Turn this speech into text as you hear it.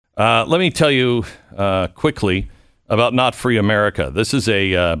Let me tell you quickly about Not Free America. This is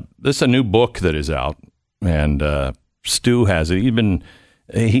a new book that is out, and Stu has it.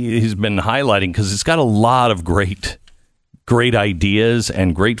 He's been highlighting because it's got a lot of great ideas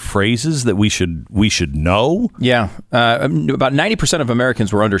and great phrases that we should know. Yeah, about 90% of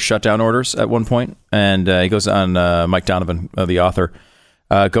Americans were under shutdown orders at one point, and he goes on. Mike Donovan, the author,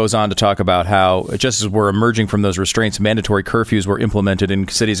 goes on to talk about how just as we're emerging from those restraints, mandatory curfews were implemented in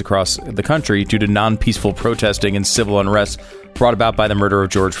cities across the country due to non-peaceful protesting and civil unrest brought about by the murder of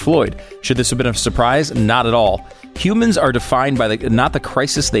George Floyd. Should this have been a surprise? Not at all. Humans are defined by not the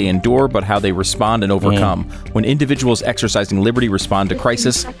crisis they endure, but how they respond and overcome. When individuals exercising liberty respond to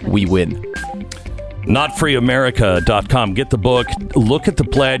crisis, we win. NotFreeAmerica.com. Get the book. Look at the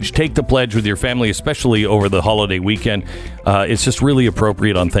pledge. Take the pledge with your family, especially over the holiday weekend. It's just really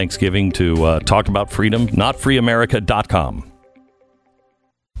appropriate on Thanksgiving to talk about freedom. NotFreeAmerica.com.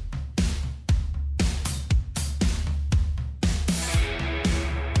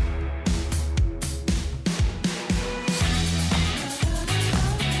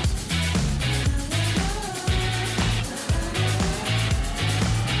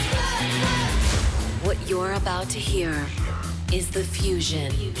 You're about to hear is the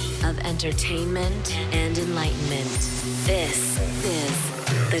fusion of entertainment and enlightenment. This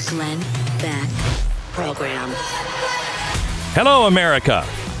is the Glenn Beck Program. Hello, America.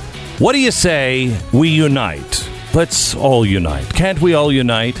 What do you say we unite? Let's all unite. Can't we all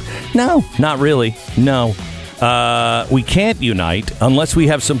unite? No, not really. No. We can't unite unless we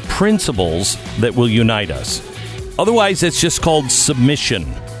have some principles that will unite us. Otherwise, it's just called submission.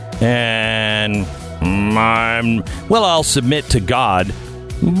 And I'll submit to God,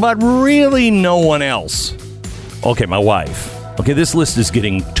 but really no one else. Okay, my wife. Okay, this list is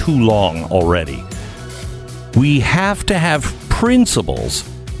getting too long already. We have to have principles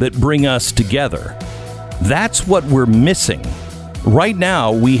that bring us together. That's what we're missing. Right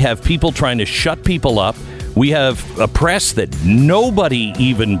now, we have people trying to shut people up. We have a press that nobody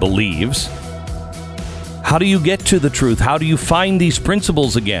even believes. How do you get to the truth? How do you find these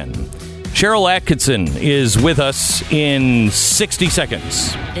principles again? Cheryl Atkinson is with us in 60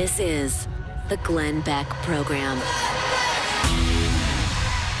 seconds. This is the Glenn Beck Program.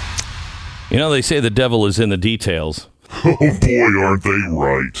 You know, they say the devil is in the details. Oh, boy, aren't they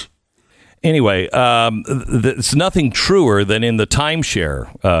right. Anyway, it's nothing truer than in the timeshare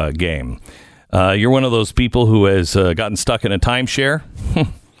game. You're one of those people who has gotten stuck in a timeshare.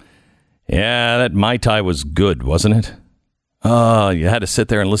 Yeah, that Mai Tai was good, wasn't it? Oh, you had to sit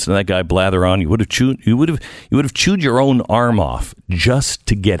there and listen to that guy blather on. You would have chewed your own arm off just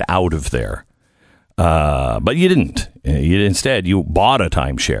to get out of there. But you didn't. Instead, you bought a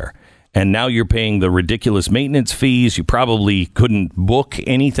timeshare. And now you're paying the ridiculous maintenance fees. You probably couldn't book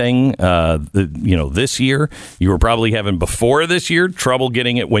anything, this year. You were probably having before this year trouble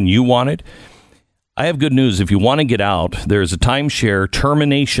getting it when you wanted. I have good news. If you want to get out, there's a timeshare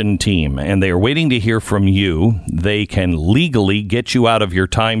termination team, and they are waiting to hear from you. They can legally get you out of your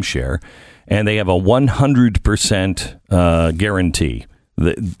timeshare, and they have a 100% guarantee.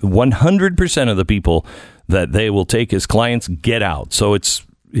 100% of the people that they will take as clients get out. So it's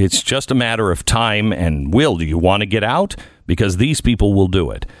just a matter of time and will. Do you want to get out? Because these people will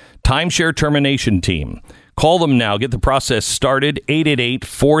do it. Timeshare termination team. Call them now. Get the process started.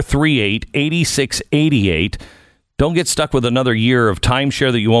 888-438-8688. Don't get stuck with another year of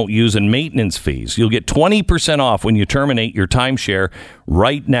timeshare that you won't use and maintenance fees. You'll get 20% off when you terminate your timeshare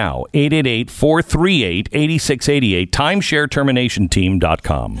right now. 888-438-8688.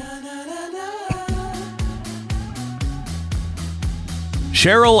 TimeshareTerminationTeam.com.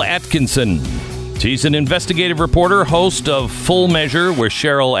 Cheryl Atkinson. She's an investigative reporter, host of Full Measure with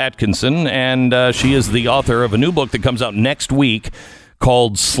Cheryl Atkinson, and she is the author of a new book that comes out next week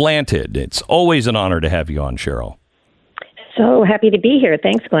called Slanted. It's always an honor to have you on, Cheryl. So happy to be here.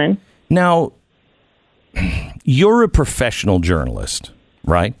 Thanks, Glenn. Now, you're a professional journalist,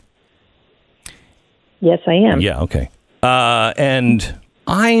 right? Yes, I am. Yeah, okay. And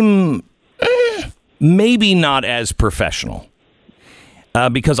I'm maybe not as professional.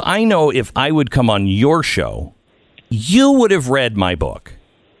 Because I know if I would come on your show, you would have read my book.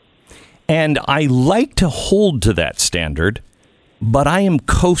 And I like to hold to that standard, but I am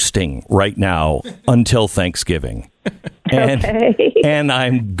coasting right now until Thanksgiving. And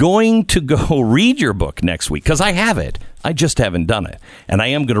I'm going to go read your book next week because I have it. I just haven't done it. And I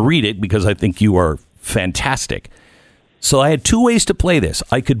am going to read it because I think you are fantastic. So I had two ways to play this.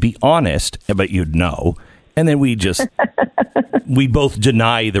 I could be honest, but you'd know. And then we both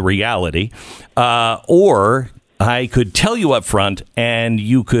deny the reality. Or I could tell you up front, and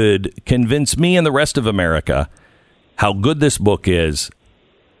you could convince me and the rest of America how good this book is,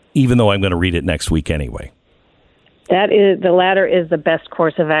 even though I'm going to read it next week anyway. The latter is the best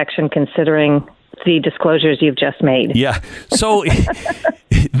course of action, considering the disclosures you've just made. Yeah. So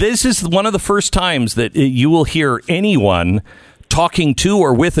this is one of the first times that you will hear anyone talking to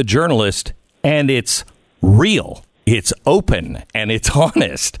or with a journalist, and it's real, it's open, and it's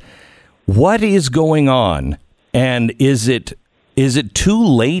honest. What is going on? And is it too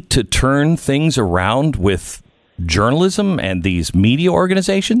late to turn things around with journalism and these media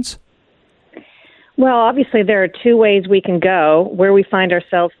organizations? Well, obviously, there are two ways we can go. Where we find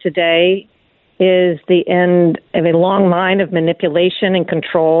ourselves today is the end of a long line of manipulation and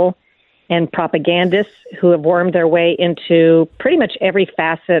control and propagandists who have wormed their way into pretty much every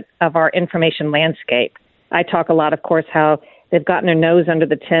facet of our information landscape. I talk a lot, of course, how they've gotten their nose under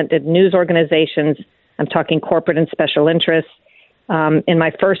the tent at news organizations. I'm talking corporate and special interests. In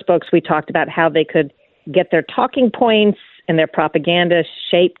my first books, we talked about how they could get their talking points and their propaganda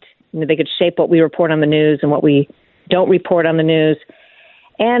shaped. They could shape what we report on the news and what we don't report on the news.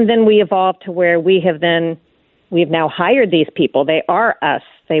 And then we evolved to where we've now hired these people. They are us.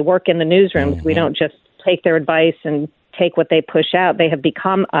 They work in the newsrooms. Mm-hmm. We don't just take their advice and take what they push out. They have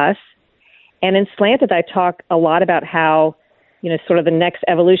become us. And in Slanted, I talk a lot about how, sort of the next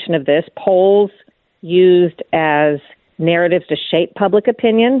evolution of this, polls used as narratives to shape public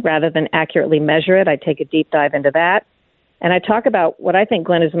opinion rather than accurately measure it. I take a deep dive into that. And I talk about what I think,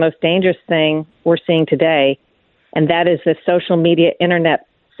 Glenn, is the most dangerous thing we're seeing today, and that is the social media, internet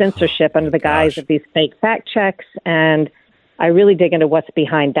censorship under the guise of these fake fact checks. And I really dig into what's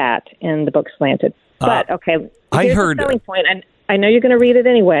behind that in the book Slanted. But, okay, I heard the selling point. I know you're going to read it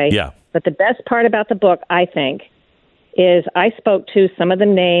anyway. Yeah. But the best part about the book, I think, is I spoke to some of the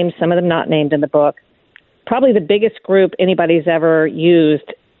names, some of them not named in the book, probably the biggest group anybody's ever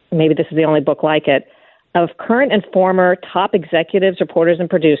used, maybe this is the only book like it, of current and former top executives, reporters, and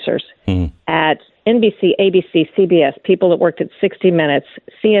producers at NBC, ABC, CBS, people that worked at 60 Minutes,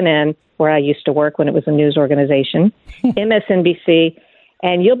 CNN, where I used to work when it was a news organization, MSNBC,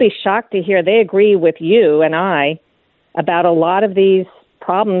 and you'll be shocked to hear they agree with you and I about a lot of these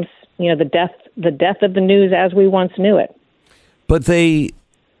problems, the death of the news as we once knew it. But they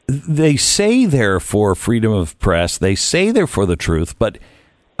say they're for freedom of press. They say they're for the truth, but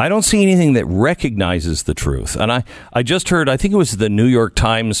I don't see anything that recognizes the truth. And I just heard, I think it was the New York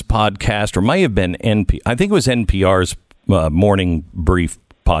Times podcast, or might have been I think it was NPR's morning brief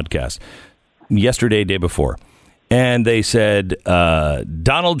podcast yesterday, day before. And they said,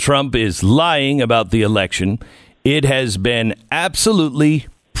 Donald Trump is lying about the election. It has been absolutely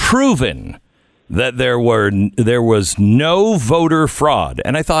proven that there was no voter fraud.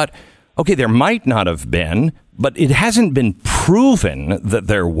 And I thought, okay, there might not have been, but it hasn't been proven that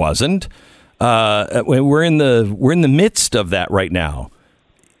there wasn't. We're in the midst of that right now.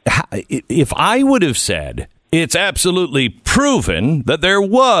 If I would have said it's absolutely proven that there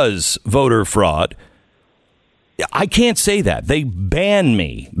was voter fraud, I can't say that. They ban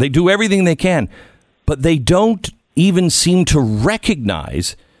me. They do everything they can, but they don't even seem to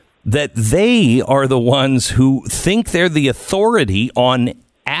recognize that they are the ones who think they're the authority on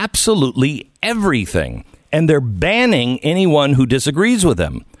absolutely everything. And they're banning anyone who disagrees with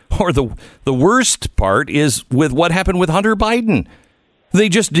them. Or the worst part is with what happened with Hunter Biden. They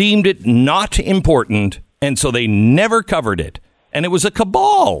just deemed it not important, and so they never covered it. And it was a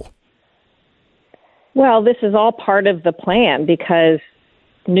cabal. Well, this is all part of the plan because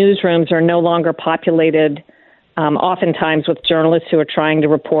newsrooms are no longer populated oftentimes with journalists who are trying to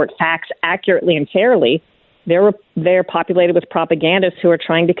report facts accurately and fairly. They're populated with propagandists who are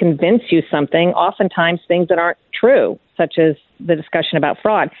trying to convince you something, oftentimes things that aren't true, such as the discussion about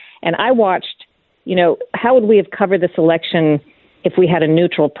fraud. And I watched, how would we have covered this election if we had a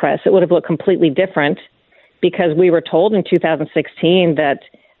neutral press? It would have looked completely different because we were told in 2016 that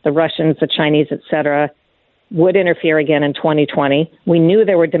the Russians, the Chinese, et cetera, would interfere again in 2020. We knew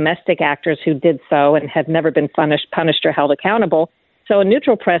there were domestic actors who did so and had never been punished or held accountable. So a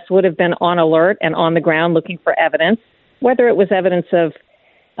neutral press would have been on alert and on the ground looking for evidence, whether it was evidence of,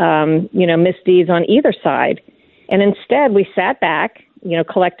 misdeeds on either side. And instead, we sat back,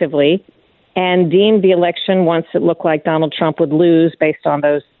 collectively and deemed the election, once it looked like Donald Trump would lose based on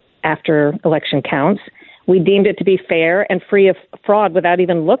those after-election counts, we deemed it to be fair and free of fraud without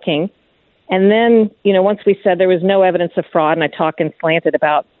even looking. And then, once we said there was no evidence of fraud, and I talk in Slanted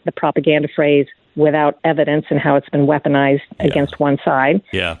about the propaganda phrase without evidence and how it's been weaponized against one side.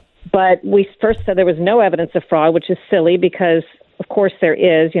 Yeah. But we first said there was no evidence of fraud, which is silly because of course there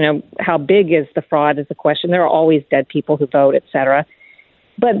is. How big is the fraud is the question. There are always dead people who vote, et cetera.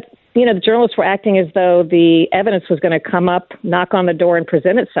 But, the journalists were acting as though the evidence was going to come up, knock on the door, and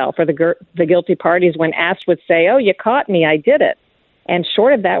present itself, or the guilty parties, when asked, would say, oh, you caught me, I did it. And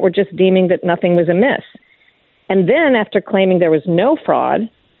short of that, we're just deeming that nothing was amiss. And then after claiming there was no fraud,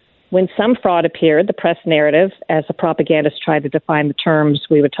 when some fraud appeared, the press narrative, as the propagandists tried to define the terms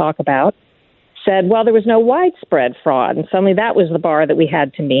we would talk about, said, well, there was no widespread fraud. And suddenly that was the bar that we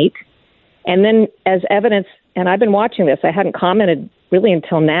had to meet. And then as evidence, and I've been watching this, I hadn't commented really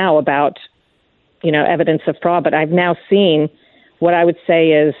until now about, evidence of fraud, but I've now seen what I would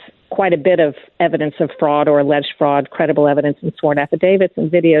say is quite a bit of evidence of fraud or alleged fraud, credible evidence in sworn affidavits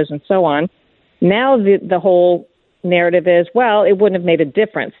and videos and so on. Now the whole narrative is, well, it wouldn't have made a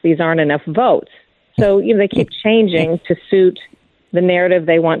difference. These aren't enough votes. So, they keep changing to suit the narrative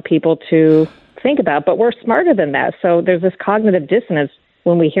they want people to think about. But we're smarter than that. So there's this cognitive dissonance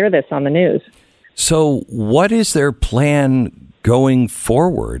when we hear this on the news. So what is their plan going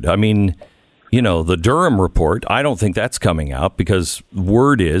forward? I mean, the Durham report, I don't think that's coming out because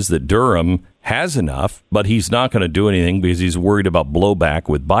word is that Durham has enough, but he's not going to do anything because he's worried about blowback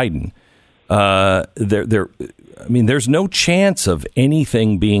with Biden. There's no chance of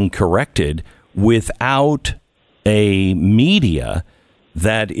anything being corrected without a media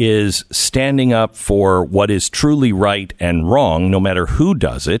that is standing up for what is truly right and wrong, no matter who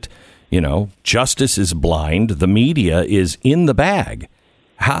does it. Justice is blind. The media is in the bag.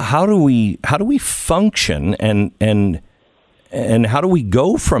 How do we function and how do we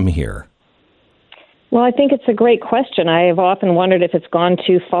go from here? Well, I think it's a great question. I have often wondered if it's gone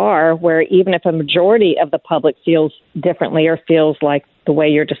too far, where even if a majority of the public feels differently or feels like the way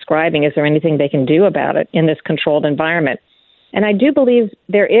you're describing, is there anything they can do about it in this controlled environment? And I do believe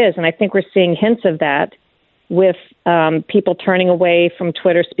there is, and I think we're seeing hints of that with people turning away from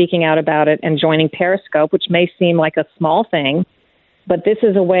Twitter, speaking out about it, and joining Periscope, which may seem like a small thing. But this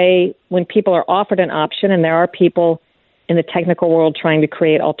is a way when people are offered an option, and there are people in the technical world trying to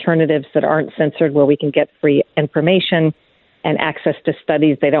create alternatives that aren't censored, where we can get free information and access to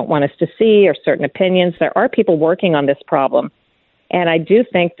studies they don't want us to see or certain opinions. There are people working on this problem. And I do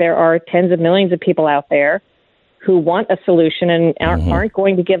think there are tens of millions of people out there who want a solution and aren't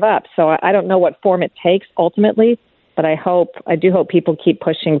going to give up. So I don't know what form it takes ultimately, but I do hope people keep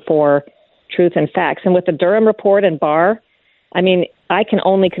pushing for truth and facts. And with the Durham report and Barr, I can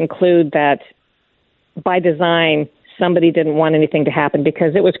only conclude that by design, somebody didn't want anything to happen,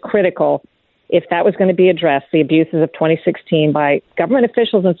 because it was critical, if that was going to be addressed, the abuses of 2016 by government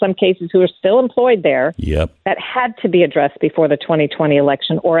officials in some cases who are still employed there, that had to be addressed before the 2020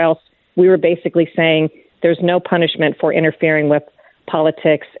 election, or else we were basically saying there's no punishment for interfering with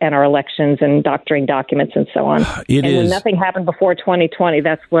politics and our elections and doctoring documents and so on. When nothing happened before 2020,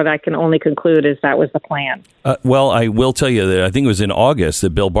 that's what I can only conclude is that was the plan. Well, I will tell you that I think it was in August that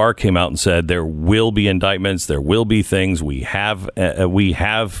Bill Barr came out and said there will be indictments, there will be things. We have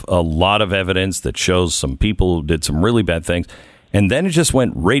a lot of evidence that shows some people did some really bad things. And then it just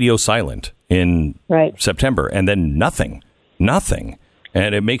went radio silent in September, and then nothing.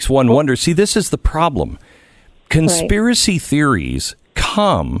 And it makes one wonder, see, this is the problem. Conspiracy theories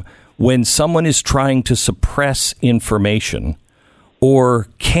come when someone is trying to suppress information or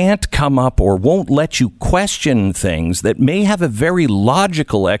can't come up or won't let you question things that may have a very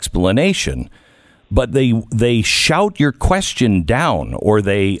logical explanation, but they shout your question down, or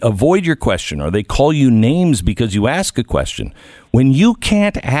they avoid your question, or they call you names because you ask a question. When you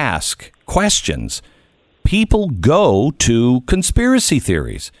can't ask questions, people go to conspiracy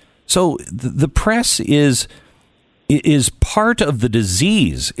theories. So the press is part of the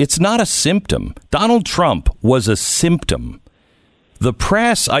disease. It's not a symptom. Donald Trump was a symptom. The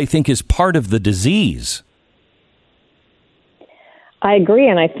press, I think, is part of the disease. I agree,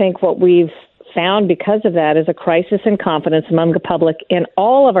 and I think what we've found because of that is a crisis in confidence among the public in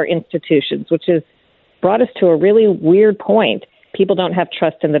all of our institutions, which has brought us to a really weird point. People don't have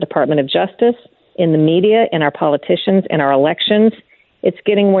trust in the Department of Justice, in the media, in our politicians, in our elections. It's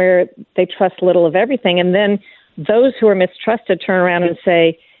getting where they trust little of everything. And then those who are mistrusted turn around and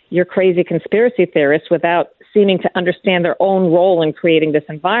say, you're crazy conspiracy theorists, without seeming to understand their own role in creating this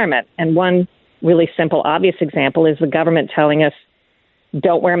environment. And one really simple, obvious example is the government telling us,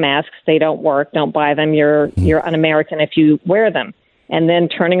 don't wear masks, they don't work, don't buy them, you're un-American if you wear them. And then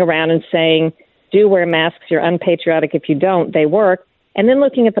turning around and saying, do wear masks, you're unpatriotic if you don't, they work. And then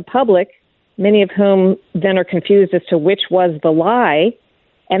looking at the public, many of whom then are confused as to which was the lie,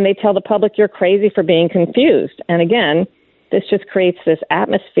 and they tell the public you're crazy for being confused. And again, this just creates this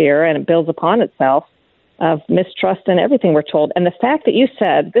atmosphere, and it builds upon itself, of mistrust in everything we're told. And the fact that you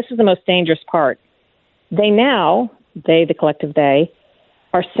said, this is the most dangerous part, the collective they,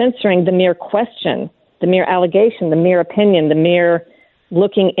 are censoring the mere question, the mere allegation, the mere opinion, the mere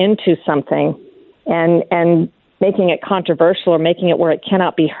looking into something and making it controversial or making it where it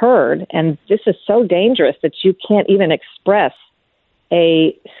cannot be heard. And this is so dangerous that you can't even express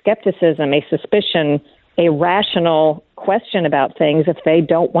a skepticism, a suspicion, a rational question about things if they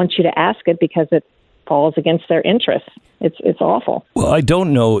don't want you to ask it because it falls against their interests. It's awful. Well, I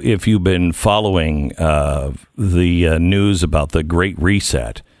don't know if you've been following the news about the Great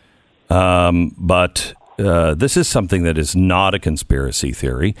Reset, but this is something that is not a conspiracy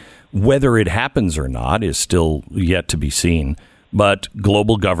theory. Whether it happens or not is still yet to be seen. But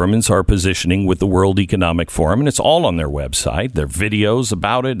global governments are positioning with the World Economic Forum, and it's all on their website. There are videos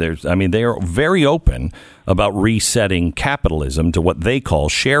about it. They are very open about resetting capitalism to what they call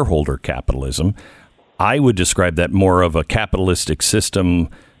shareholder capitalism. I would describe that more of a capitalistic system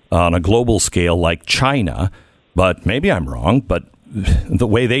on a global scale like China, but maybe I'm wrong. But the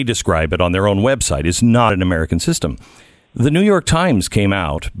way they describe it on their own website is not an American system. The New York Times came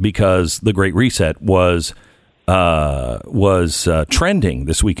out because the Great Reset was trending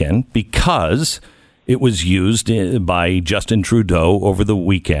this weekend because it was used by Justin Trudeau over the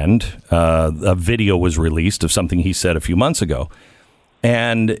weekend. A video was released of something he said a few months ago,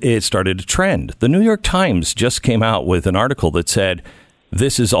 and it started to trend. The New York Times just came out with an article that said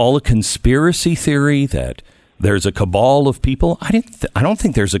this is all a conspiracy theory, that there's a cabal of people. I don't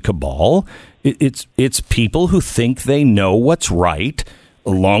think there's a cabal. It's people who think they know what's right,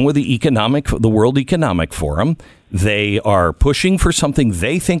 along with the World Economic Forum. They are pushing for something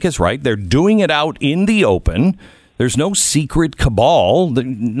they think is right. They're doing it out in the open. There's no secret cabal.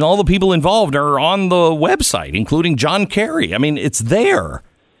 All the people involved are on the website, including John Kerry. I mean, it's there.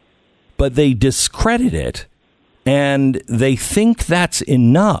 But they discredit it, and they think that's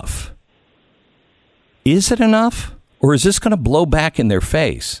enough. Is it enough? Or is this going to blow back in their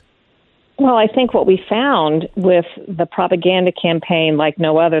face? Well, I think what we found with the propaganda campaign like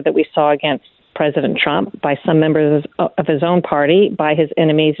no other that we saw against President Trump by some members of his own party, by his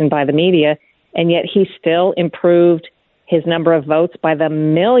enemies, and by the media, and yet he still improved his number of votes by the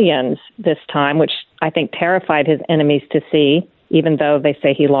millions this time, which I think terrified his enemies to see, even though they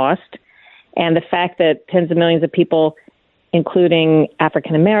say he lost. And the fact that tens of millions of people, including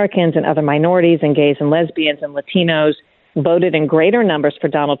African Americans and other minorities and gays and lesbians and Latinos, voted in greater numbers for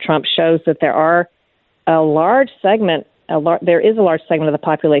Donald Trump shows that there is a large segment of the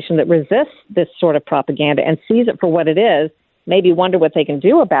population that resists this sort of propaganda and sees it for what it is, maybe wonder what they can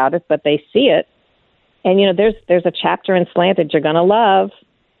do about it, but they see it. And, there's a chapter in Slanted you're going to love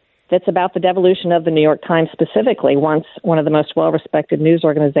that's about the devolution of the New York Times specifically, once one of the most well-respected news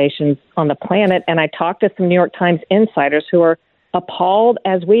organizations on the planet. And I talked to some New York Times insiders who are appalled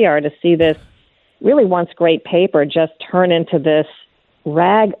as we are to see this really once great paper just turn into this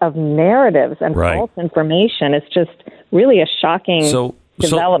rag of narratives and false information. It's just really a shocking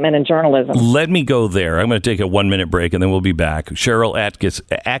development in journalism. Let me go there. I'm going to take a 1-minute break, and then we'll be back. Cheryl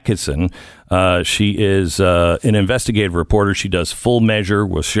Atkinson, she is an investigative reporter. She does Full Measure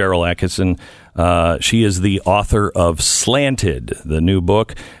with Cheryl Atkinson. She is the author of Slanted, the new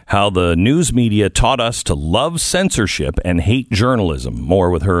book, How the News Media Taught Us to Love Censorship and Hate Journalism.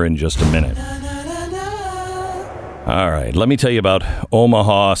 More with her in just a minute. All right, let me tell you about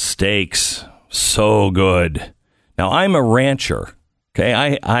Omaha Steaks. So good. Now, I'm a rancher.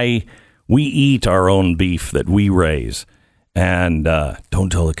 Okay, we eat our own beef that we raise, and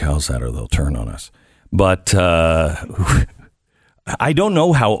don't tell the cows that or they'll turn on us. But I don't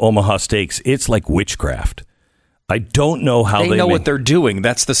know how Omaha Steaks. It's like witchcraft. I don't know how they know what they're doing.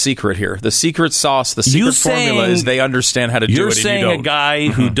 That's the secret here. The secret sauce, the secret formula is they understand how to do it. You're saying a guy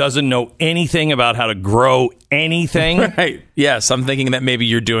who doesn't know anything about how to grow anything? Right. Yes, I'm thinking that maybe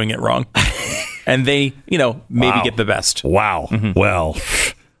you're doing it wrong. And they, maybe get the best. Wow. Mm-hmm. Well,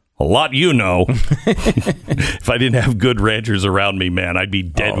 a lot If I didn't have good ranchers around me, man, I'd be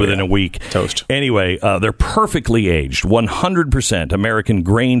dead within a week. Toast. Anyway, they're perfectly aged, 100% American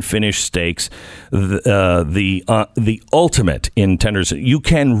grain-finished steaks, the ultimate in tenders. You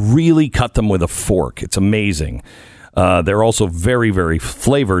can really cut them with a fork. It's amazing. They're also very, very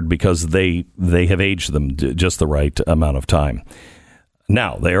flavored because they have aged them just the right amount of time.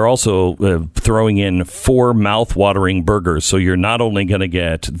 Now, they are also throwing in 4 mouth-watering burgers, so you're not only going to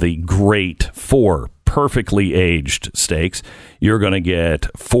get the great 4 perfectly aged steaks, you're going to get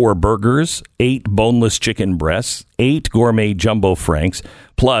 4 burgers, 8 boneless chicken breasts, 8 gourmet jumbo franks,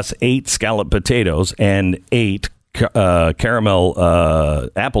 plus 8 scalloped potatoes, and 8 caramel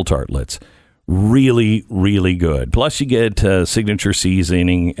apple tartlets. Really, really good. Plus, you get signature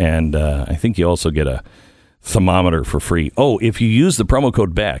seasoning, and I think you also get a thermometer for free. Oh, if you use the promo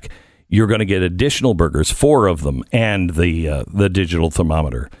code Beck, you're going to get additional burgers, 4 of them, and the digital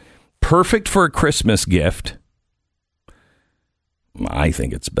thermometer. Perfect for a Christmas gift. I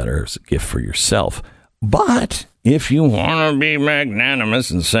think it's better as a gift for yourself. But if you want to be magnanimous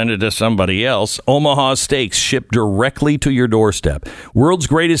and send it to somebody else, Omaha Steaks ship directly to your doorstep. World's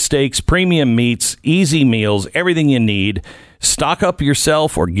greatest steaks, premium meats, easy meals, everything you need. Stock up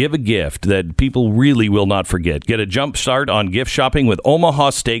yourself or give a gift that people really will not forget. Get a jump start on gift shopping with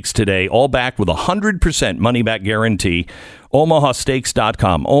Omaha Steaks today, all backed with a 100% money-back guarantee.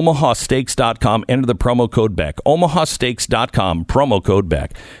 OmahaSteaks.com. OmahaSteaks.com. Enter the promo code Beck. OmahaSteaks.com. Promo code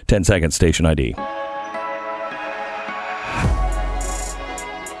Beck. 10-second station ID.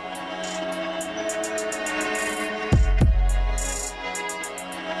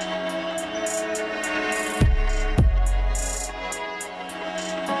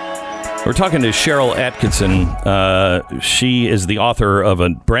 We're talking to Cheryl Atkinson. She is the author of a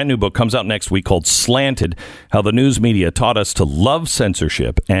brand new book, comes out next week, called Slanted, How the News Media Taught Us to Love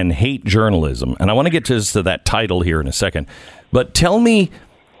Censorship and Hate Journalism. And I want to get to that title here in a second. But tell me,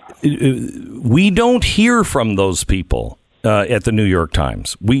 we don't hear from those people at the New York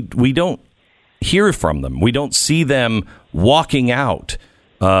Times. We don't hear from them. We don't see them walking out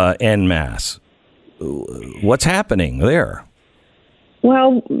en masse. What's happening there?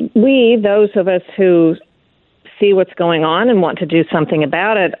 Well, those of us who see what's going on and want to do something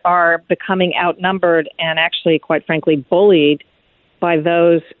about it, are becoming outnumbered and actually, quite frankly, bullied by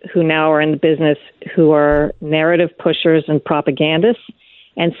those who now are in the business, who are narrative pushers and propagandists,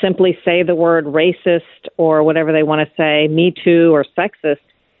 and simply say the word racist or whatever they want to say, Me Too or sexist,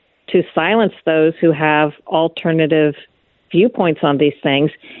 to silence those who have alternative viewpoints on these things.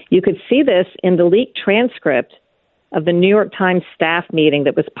 You could see this in the leaked transcript of the New York Times staff meeting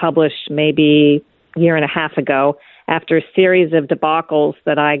that was published maybe a year and a half ago after a series of debacles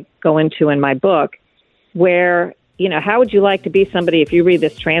that I go into in my book, where, you know, how would you like to be somebody, if you read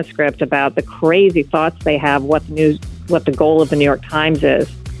this transcript about the crazy thoughts they have, what the goal of the New York Times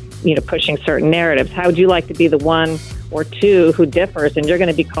is, you know, pushing certain narratives. How would you like to be the one or two who differs, and you're going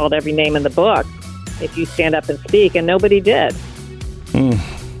to be called every name in the book if you stand up and speak, and nobody did.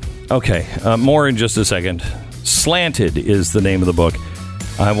 Okay, more in just a second. Slanted is the name of the book.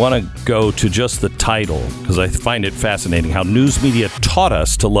 I want to go to just the title because I find it fascinating how news media taught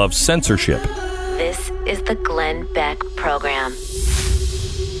us to love censorship. This is the Glenn Beck Program.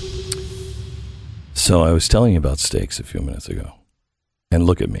 So I was telling you about steaks a few minutes ago. And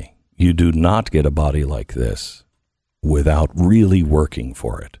look at me. You do not get a body like this without really working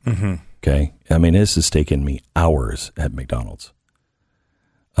for it. Mm-hmm. Okay? I mean, this has taken me hours at McDonald's.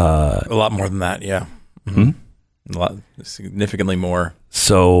 A lot more than that, yeah. Mm-hmm. A lot, significantly more.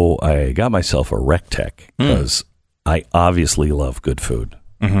 So I got myself a Rectech because I obviously love good food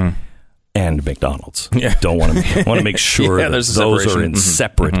and McDonald's. Yeah. Don't want to make sure that those are in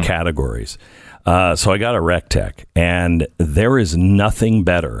separate categories. So I got a Rectech, and there is nothing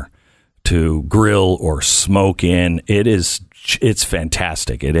better to grill or smoke in. It's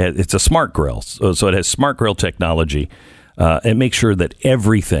fantastic. It's a smart grill, so it has smart grill technology. And make sure that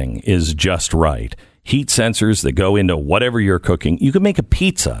everything is just right. Heat sensors that go into whatever you're cooking. You could make a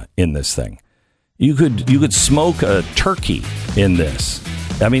pizza in this thing. You could smoke a turkey in this.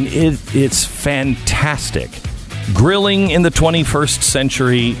 I mean, it's fantastic. Grilling in the 21st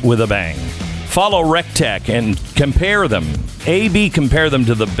century with a bang. Follow Rectech and compare them. Compare them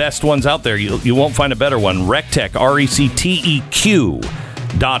to the best ones out there. You won't find a better one. Rectech, RECTEQ.com.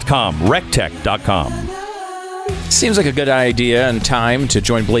 Rectech.com. Seems like a good idea and time to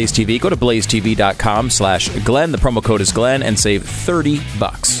join Blaze TV. Go to blazetv.com/Glenn. The promo code is Glenn and save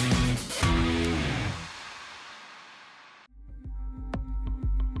 $30.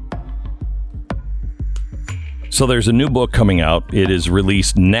 So there's a new book coming out. It is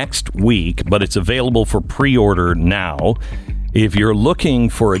released next week, but it's available for pre-order now. If you're looking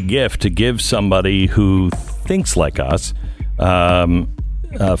for a gift to give somebody who thinks like us,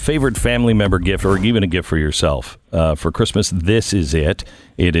 a favorite family member gift, or even a gift for yourself for Christmas, this is it.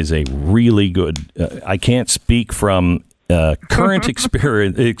 It is a really good. I can't speak from current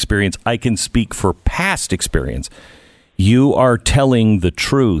experience. I can speak for past experience. You are telling the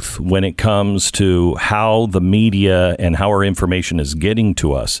truth when it comes to how the media and how our information is getting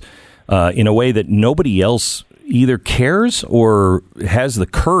to us in a way that nobody else either cares or has the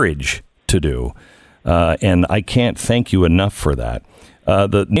courage to do. And I can't thank you enough for that.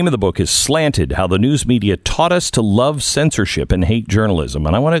 The name of the book is Slanted, How the News Media Taught Us to Love Censorship and Hate Journalism.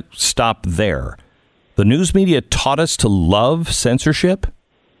 And I want to stop there. The news media taught us to love censorship?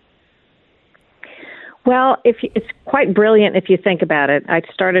 Well, it's quite brilliant if you think about it. I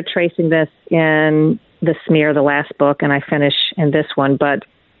started tracing this in The Smear, the last book, and I finish in this one. But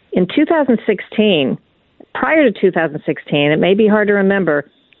in 2016, prior to 2016, it may be hard to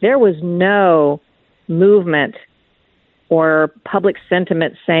remember, there was no movement or public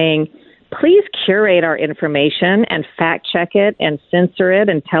sentiment saying, please curate our information and fact check it and censor it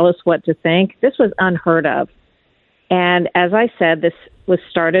and tell us what to think. This was unheard of. And as I said, this was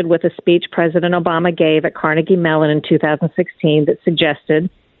started with a speech President Obama gave at Carnegie Mellon in 2016 that suggested,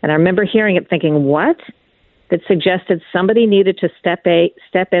 and I remember hearing it thinking, what? That suggested somebody needed to step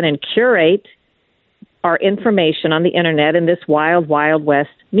in and curate our information on the internet in this wild, wild west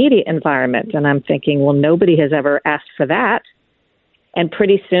media environment. And I'm thinking, well, nobody has ever asked for that. And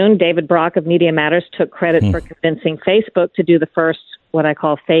pretty soon, David Brock of Media Matters took credit for convincing Facebook to do the first, what I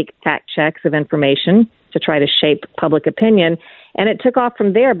call fake fact checks of information to try to shape public opinion. And it took off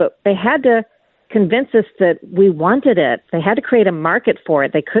from there, but they had to convince us that we wanted it. They had to create a market for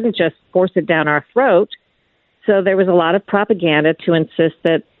it. They couldn't just force it down our throat. So there was a lot of propaganda to insist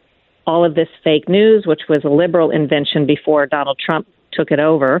that all of this fake news, which was a liberal invention before Donald Trump took it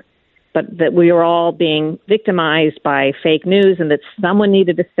over, but that we were all being victimized by fake news and that someone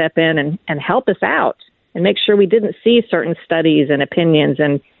needed to step in and help us out and make sure we didn't see certain studies and opinions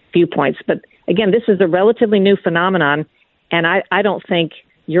and viewpoints. But again, this is a relatively new phenomenon, and I don't think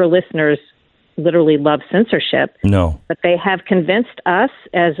your listeners literally love censorship. No. But they have convinced us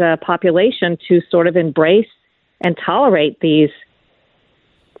as a population to sort of embrace and tolerate these,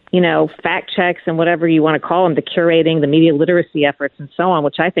 fact checks and whatever you want to call them, the curating, the media literacy efforts and so on,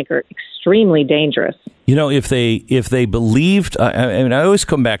 which I think are extremely dangerous. If they believed, I always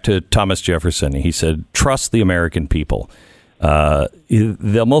come back to Thomas Jefferson. He said, trust the American people.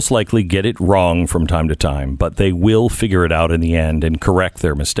 They'll most likely get it wrong from time to time, but they will figure it out in the end and correct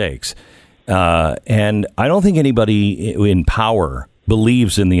their mistakes. And I don't think anybody in power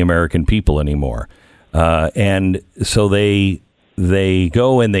believes in the American people anymore. And so they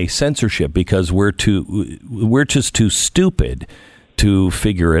go and they censorship because we're just too stupid to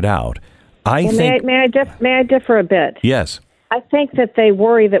figure it out. May I differ a bit? Yes. I think that they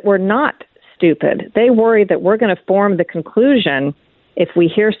worry that we're not stupid. They worry that we're going to form the conclusion if we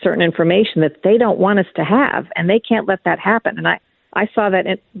hear certain information that they don't want us to have, and they can't let that happen. And I saw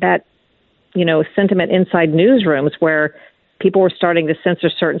that sentiment inside newsrooms where people were starting to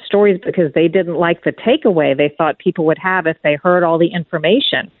censor certain stories because they didn't like the takeaway they thought people would have if they heard all the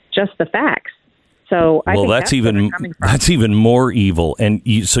information, just the facts. So I think that's even more evil. And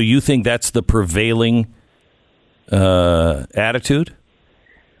so you think that's the prevailing attitude?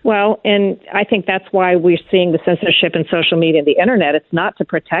 Well, and I think that's why we're seeing the censorship in social media and the internet. It's not to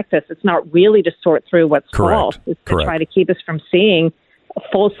protect us. It's not really to sort through what's false. It's to try to keep us from seeing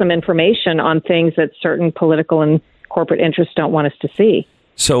fulsome information on things that certain political and corporate interests don't want us to see.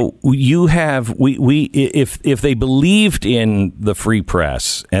 So you have if they believed in the free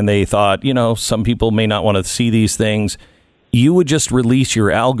press and they thought, some people may not want to see these things, you would just release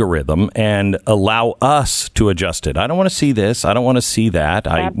your algorithm and allow us to adjust it. I don't want to see this. I don't want to see that.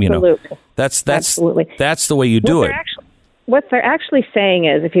 Absolutely. Absolutely. That's the way you do it. What they're actually saying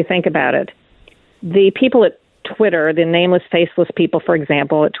is, if you think about it, the people at Twitter, the nameless, faceless people, for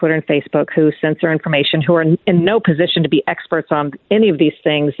example, at Twitter and Facebook who censor information, who are in no position to be experts on any of these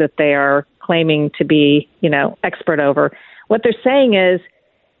things that they are claiming to be, expert over. What they're saying is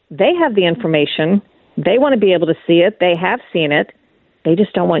they have the information. They want to be able to see it. They have seen it. They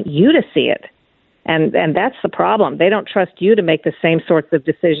just don't want you to see it. And that's the problem. They don't trust you to make the same sorts of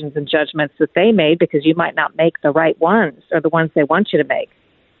decisions and judgments that they made because you might not make the right ones or the ones they want you to make.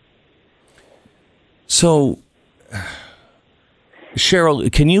 So,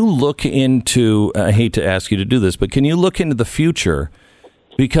 Cheryl, can you look into, I hate to ask you to do this, but can you look into the future?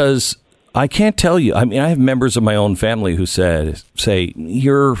 Because I can't tell you. I have members of my own family who say,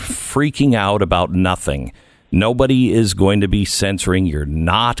 you're freaking out about nothing. Nobody is going to be censoring. You're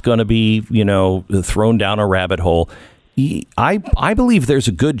not going to be, thrown down a rabbit hole. I believe there's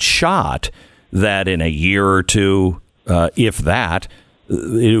a good shot that in a year or two, if that,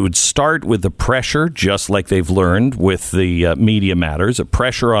 it would start with the pressure, just like they've learned with the Media Matters, a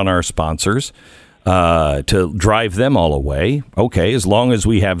pressure on our sponsors to drive them all away. Okay, as long as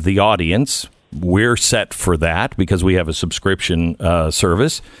we have the audience, we're set for that because we have a subscription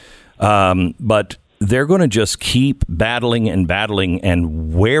service. But they're going to just keep battling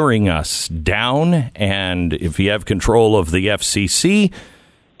and wearing us down. And if you have control of the FCC,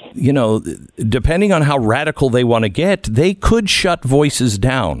 you know, depending on how radical they want to get, they could shut voices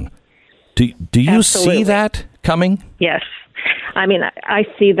down. Do you Absolutely. see that coming? Yes. I mean, I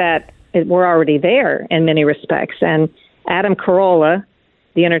see that we're already there in many respects. And Adam Carolla,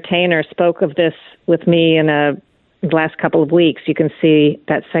 the entertainer, spoke of this with me in the last couple of weeks. You can see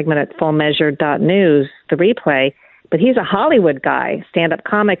that segment at fullmeasure.news, the replay. But he's a Hollywood guy, stand-up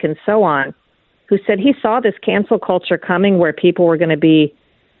comic and so on, who said he saw this cancel culture coming where people were going to be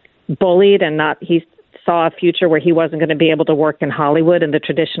bullied and he saw a future where he wasn't going to be able to work in Hollywood in the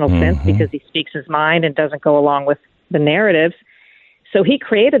traditional sense because he speaks his mind and doesn't go along with the narratives. So he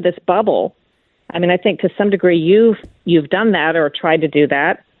created this bubble. I mean, I think to some degree you've done that or tried to do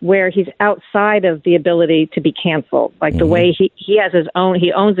that, where he's outside of the ability to be canceled. Like the way he has his own,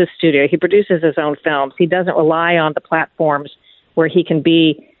 he owns his studio, he produces his own films. He doesn't rely on the platforms where he can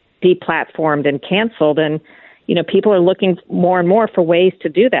be deplatformed and canceled. And, you know, people are looking more and more for ways to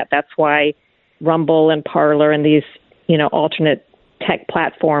do that. That's why Rumble and Parler and these, you know, alternate tech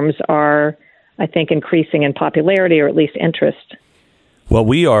platforms are, I think, increasing in popularity or at least interest. Well,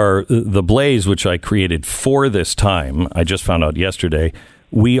 we are the Blaze, which I created for this time. I just found out yesterday.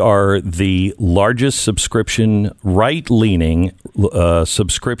 We are the largest subscription, right-leaning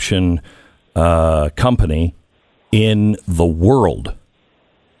subscription company in the world,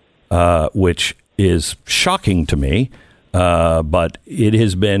 which is shocking to me. But it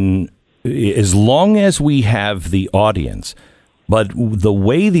has been, as long as we have the audience, but the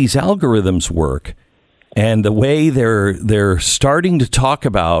way these algorithms work and the way they're starting to talk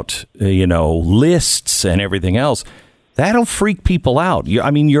about, you know, lists and everything else, that'll freak people out.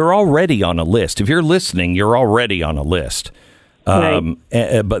 You're already on a list. If you're listening, you're already on a list. Right.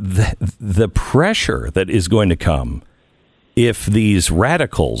 But the pressure that is going to come if these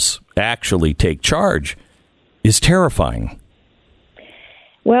radicals actually take charge is terrifying.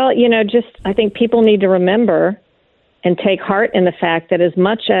 Well, you know, I think people need to remember and take heart in the fact that as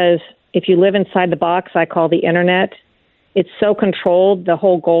much as if you live inside the box I call the internet, it's so controlled. The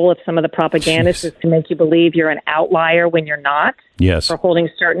whole goal of some of the propagandists is to make you believe you're an outlier when you're not. Yes. For holding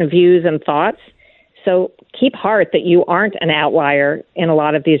certain views and thoughts. So keep heart that you aren't an outlier in a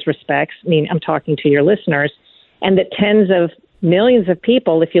lot of these respects. I mean, I'm talking to your listeners. And that tens of millions of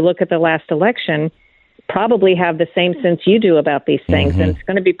people, if you look at the last election, probably have the same sense you do about these things. And it's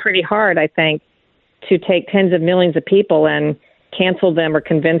going to be pretty hard, I think, to take tens of millions of people and cancel them or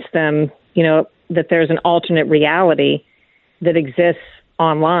convince them, you know, that there's an alternate reality that exists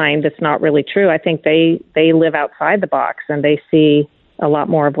online that's not really true. I think they live outside the box and they see a lot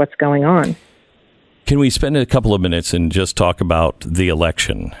more of what's going on. Can we spend a couple of minutes and just talk about the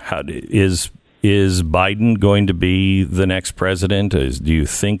election? Is Biden going to be the next president? Do you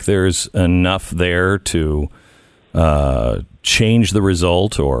think there's enough there to change the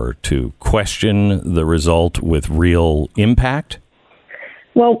result or to question the result with real impact?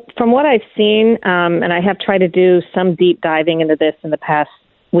 Well, from what I've seen, and I have tried to do some deep diving into this in the past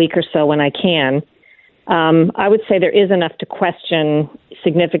week or so when I can, I would say there is enough to question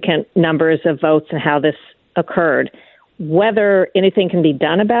significant numbers of votes and how this occurred. Whether anything can be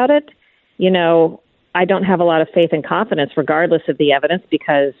done about it, you know, I don't have a lot of faith and confidence regardless of the evidence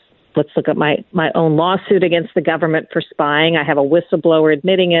because let's look at my own lawsuit against the government for spying. I have a whistleblower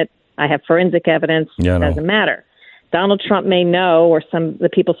admitting it. I have forensic evidence. Yeah, it doesn't matter. Donald Trump may know, or some of the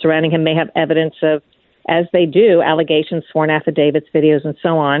people surrounding him may have evidence of, as they do, allegations, sworn affidavits, videos, and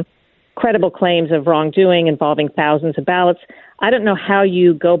so on, credible claims of wrongdoing involving thousands of ballots. I don't know how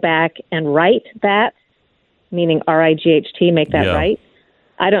you go back and write that, meaning RIGHT, make that right.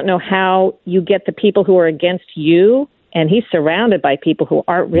 I don't know how you get the people who are against you, and he's surrounded by people who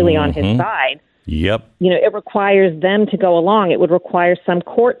aren't really on his side. Yep. You know, it requires them to go along. It would require some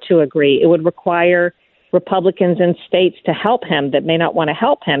court to agree. It would require Republicans in states to help him that may not want to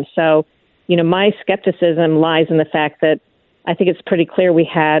help him. So, you know, my skepticism lies in the fact that I think it's pretty clear we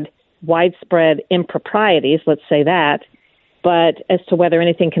had widespread improprieties, let's say that. But as to whether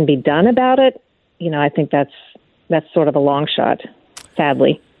anything can be done about it, you know, I think that's sort of a long shot,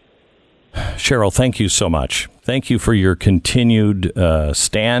 sadly. Cheryl, thank you so much. Thank you for your continued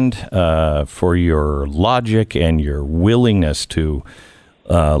stand, for your logic and your willingness to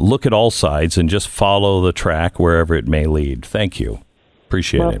look at all sides and just follow the track wherever it may lead. Thank you.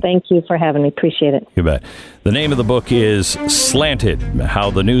 Appreciate it. Well, thank you for having me. Appreciate it. You bet. The name of the book is Slanted,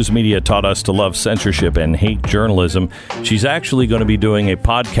 How the News Media Taught Us to Love Censorship and Hate Journalism. She's actually going to be doing a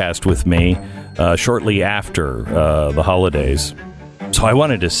podcast with me shortly after the holidays. So I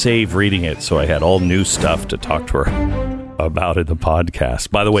wanted to save reading it, so I had all new stuff to talk to her about in the podcast.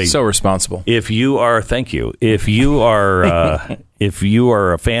 By the way, so responsible. If you are, thank you. If you are, if you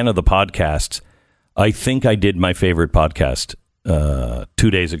are a fan of the podcast, I think I did my favorite podcast 2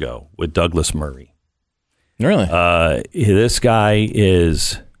 days ago with Douglas Murray. Really? This guy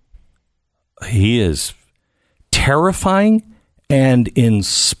is terrifying and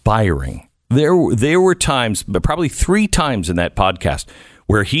inspiring. There were times, but probably 3 times in that podcast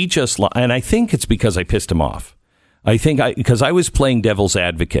where he just, and I think it's because I pissed him off. Because I was playing devil's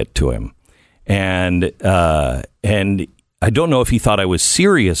advocate to him, and I don't know if he thought I was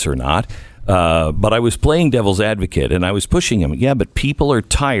serious or not, but I was playing devil's advocate, and I was pushing him. Yeah, but people are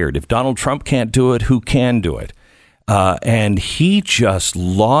tired. If Donald Trump can't do it, who can do it? And he just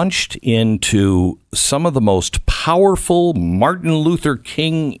launched into some of the most powerful Martin Luther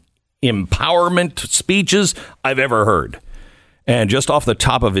King empowerment speeches I've ever heard. And just off the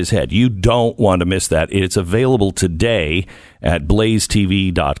top of his head, you don't want to miss that. It's available today at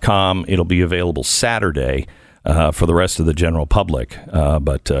blazetv.com. It'll be available Saturday for the rest of the general public.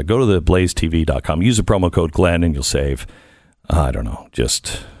 But go to the blazetv.com. Use the promo code Glenn and you'll save, I don't know,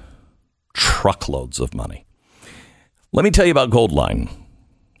 just truckloads of money. Let me tell you about Goldline.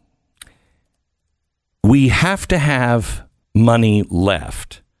 We have to have money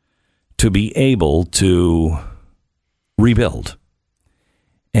left to be able to rebuild.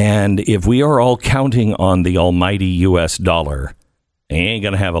 And if we are all counting on the almighty U.S. dollar, they ain't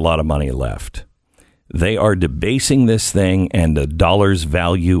going to have a lot of money left. They are debasing this thing, and the dollar's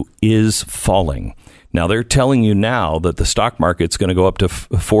value is falling. Now, they're telling you now that the stock market's going to go up to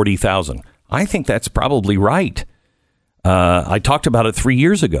 40,000. I think that's probably right. I talked about it 3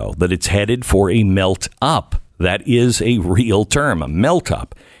 years ago, that it's headed for a melt up. That is a real term, a melt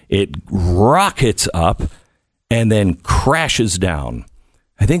up. It rockets up and then crashes down.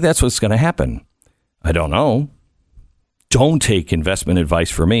 I think that's what's going to happen. I don't know. Don't take investment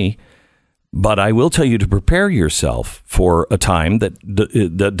advice from me, but I will tell you to prepare yourself for a time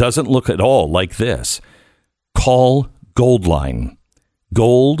that doesn't look at all like this. Call Goldline.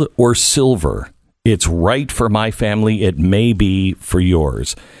 Gold or silver. It's right for my family. It may be for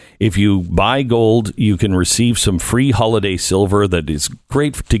yours. If you buy gold, you can receive some free holiday silver that is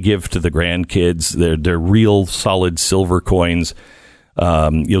great to give to the grandkids. They're real solid silver coins.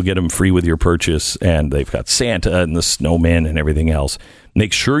 You'll get them free with your purchase, and they've got Santa and the snowman and everything else.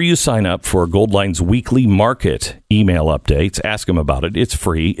 Make sure you sign up for Goldline's weekly market email updates. Ask them about it. It's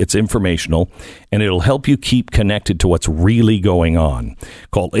free. It's informational, and it'll help you keep connected to what's really going on.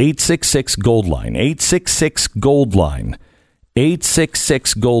 Call 866-GOLDLINE, 866-GOLDLINE,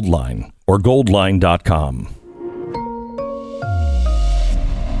 866-GOLDLINE, or goldline.com.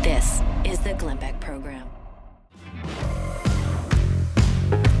 This is the Glenn Beck Program.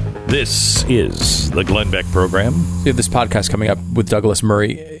 This is the Glenn Beck Program. We have this podcast coming up with Douglas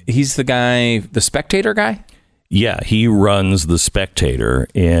Murray. He's the guy, the Spectator guy? Yeah, he runs The Spectator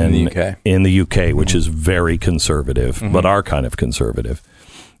in the UK, which is very conservative, but our kind of conservative.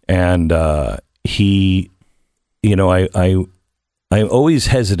 And he, you know, I'm always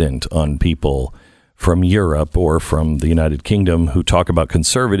hesitant on people from Europe or from the United Kingdom who talk about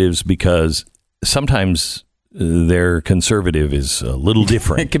conservatives, because sometimes their conservative is a little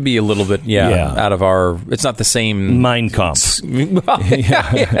different. It can be a little bit, out of our, it's not the same. Mein Kampf.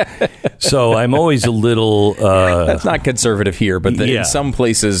 So I'm always a little... that's not conservative here, but in some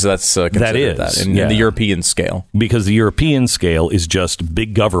places that's considered that in the European scale. Because the European scale is just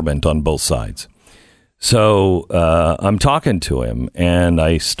big government on both sides. So I'm talking to him, and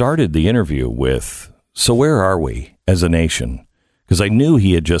I started the interview with, so where are we as a nation? Because I knew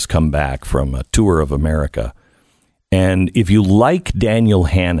he had just come back from a tour of America. And if you like Daniel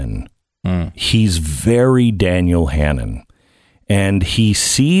Hannan, he's very Daniel Hannan. And he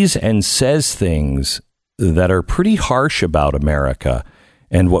sees and says things that are pretty harsh about America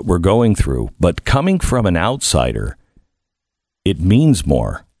and what we're going through. But coming from an outsider, it means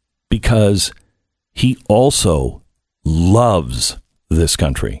more, because he also loves this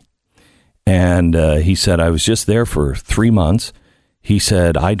country. And he said, I was just there for 3 months. He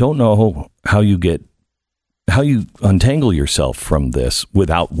said, I don't know how you untangle yourself from this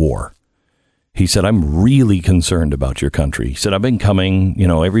without war. He said, I'm really concerned about your country. He said, I've been coming,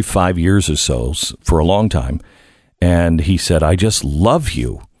 every 5 years or so for a long time. And he said, I just love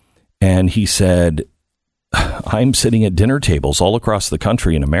you. And he said, I'm sitting at dinner tables all across the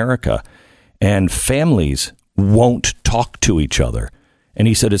country in America, and families won't talk to each other. And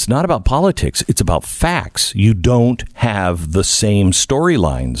he said, it's not about politics. It's about facts. You don't have the same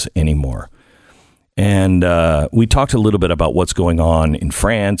storylines anymore. And we talked a little bit about what's going on in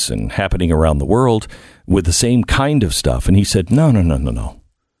France and happening around the world with the same kind of stuff. And he said, no.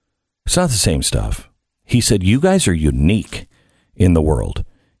 It's not the same stuff. He said, you guys are unique in the world.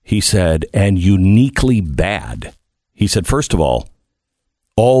 He said, and uniquely bad. He said, first of all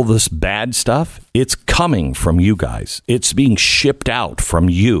this bad stuff, it's coming from you guys. It's being shipped out from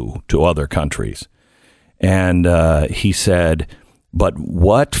you to other countries. And he said, but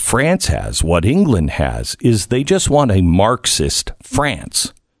what France has, what England has, is they just want a Marxist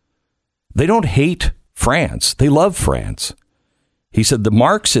France. They don't hate France. They love France. He said the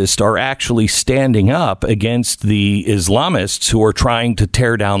Marxists are actually standing up against the Islamists who are trying to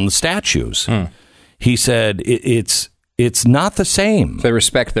tear down the statues. He said it's not the same. They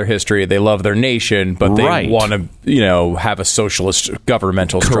respect their history. They love their nation, but they want to, have a socialist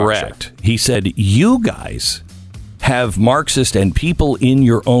governmental structure. Correct. He said, you guys have Marxist and people in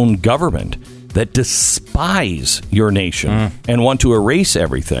your own government that despise your nation and want to erase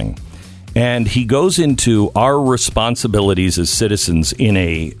everything. And he goes into our responsibilities as citizens in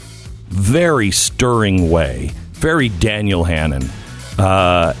a very stirring way, very Daniel Hannan,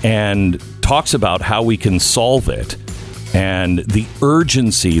 and talks about how we can solve it and the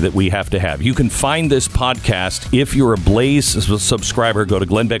urgency that we have to have. You can find this podcast if you're a Blaze subscriber. Go to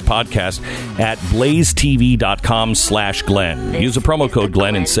Glenn Beck Podcast at blazetv.com/Glenn. Use the promo code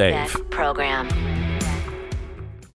Glenn and save. Program.